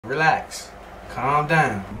relax. Calm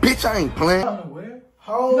down. Bitch, I ain't playing. Hold up.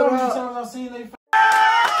 You know how many times I've seen they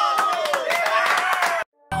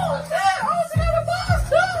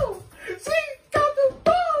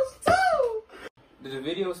Did the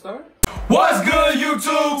video start? What's good,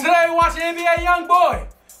 YouTube? Today we're watching NBA YoungBoy.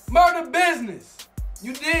 Murder Business.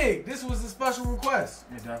 You dig? This was a special request.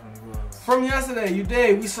 It definitely was. From yesterday, you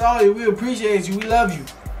dig. We saw you. We appreciate you. We love you.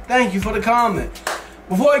 Thank you for the comment.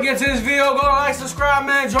 Before we get to this video, go like, subscribe,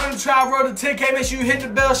 man. Join the tribe, road to 10K. Make sure you hit the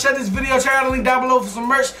bell. Share this video. Check out the link down below for some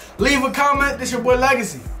merch. Leave a comment. This your boy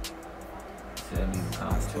Legacy. Said leave a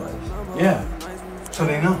comment twice. Yeah. So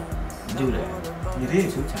they know. Do that. You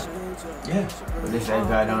did. 2 times. Yeah. But this ain't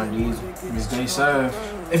got on these. It's Dae.Sav.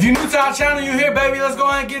 If you're new to our channel, you here, baby. Let's go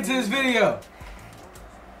ahead and get to this video.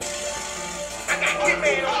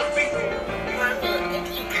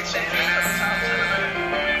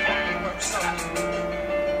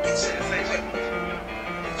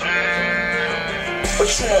 What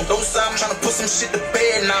you want, Dae.Sav? I'm tryna put some shit to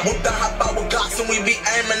bed now. Whoop the hop out with Glocks and we be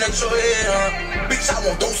aiming at your head, huh? Bitch, I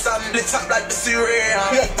want Dae.Sav, lit top like the cereal, huh?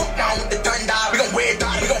 We gon' fuck down with the gun dog. We gon' wear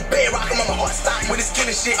dog. We gon' bed rock him on my heart stock. With this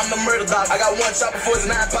killing shit, I'm the murder dog. I got one shot before it's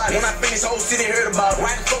 9 pot. When I finish, whole city heard about.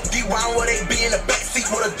 Riding fuck deep round where they be in the backseat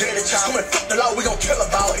with a dirty child. Come and fuck the law, we gon' kill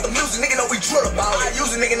about it. The music nigga know we drill about it. I use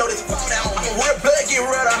a nigga know this fall down. I'm a real blood, get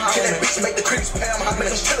rid of him. Kill that bitch and make the creeps pay him. How many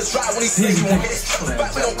killers drive when he says he won't get his trouble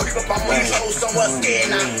back. We gon' creep up on these hoes somewhere scared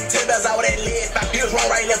now. 10 bells out with that lead. Heels wrong,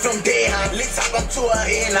 right, left, from dead, huh? Lick top, I'm to her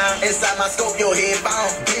head now. Inside my scope, your head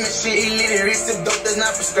bound. Demon shit, illiterate, sip dope that's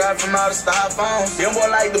not prescribed from out of styrofoam. Young boy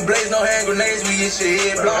like the blaze, no hand grenades, we get your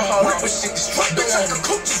head blown. Rip with shit, this truck, bitch, I can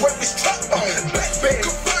cook, just work this truck on. Blackberry,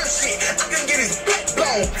 confirm shit, I can get his back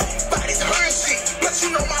blown. Body's hurting shit, but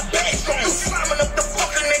you know my bag strong. You sliming up the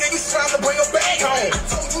fucking nigga, you slime to bring a bag home. I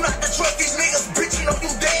told you not to trust these niggas, bitch, you know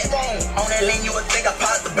you dead wrong. On that lean, you would think I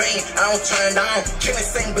popped the brain, I don't turn down. Killing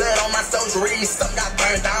same blood on my soldiery, something got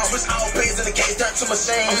burned down. Switch all pins in the case, turn to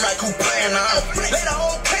machine. I'm like, who playing now? Lay the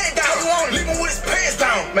whole can down, you won't leave him with his pants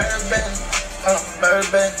down. Murder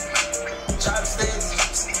band,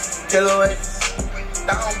 chopsticks, kilowatt,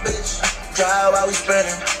 down bitch, drive while we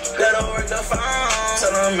spinning. Let her work the phone,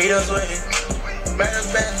 tell her meet us with it. Murder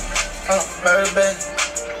band,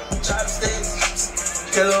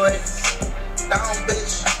 chopsticks, kilowatt, down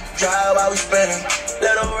bitch, drive while we spinning.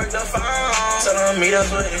 Let her work the phone, tell her meet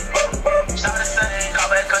us with it. Shout to say, call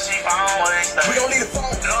back cause she found what they stay. We don't need a phone.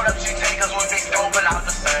 Load up, she take us with big scoping out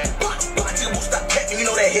the same. Block till we stop catching, you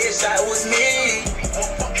know that headshot was me. We'll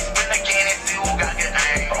fucking spin again and see who got good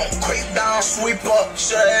aim. Don't creep down, sweep up,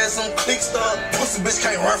 shoulda had some clicks up. Pussy bitch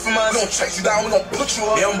can't run from us. We gon' chase you down, we gon' put you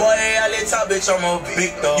up. Young boy, I let top bitch, I'm a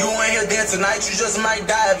big dog. You ain't here then tonight, you just might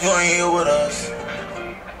die if you ain't here with us.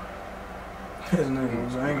 This nigga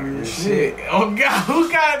was angry as shit. Oh God, who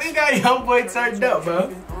got YoungBoy turned up, bro?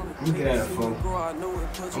 I'm gonna get that a 4.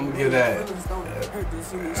 I'm gonna give that.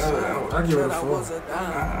 I'll give it a 4.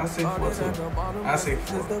 I say 4 too. I say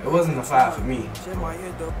 4. It wasn't a 5 for me.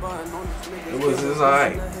 It was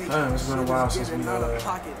alright. Damn, it's been a while since we have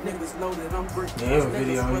a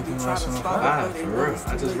video or anything less than a 5. For real.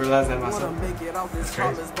 I just realized that myself. It's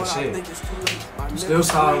crazy. But shit. Still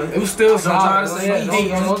solid. It was still solid.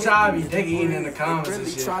 Don't try to be digging in the comments and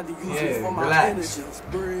shit. Yeah, relax.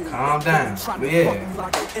 Calm down. But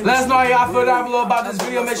yeah. Let us know how y'all feel down below about this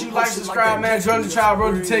video. Make sure you like, subscribe, man. Join the tribe,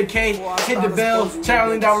 road to 10K. Hit the bell. Check out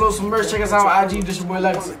the link down below. Some merch. Check us out on IG. This your boy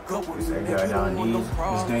Legacy.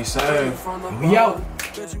 It's Dae.Sav. We out.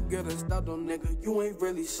 Bet you get a start on nigga, you ain't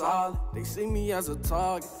really solid. They see me as a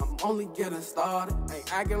target, I'm only getting started.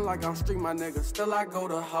 Ain't acting like I'm street, my nigga, still I go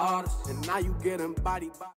the hardest. And now you getting body by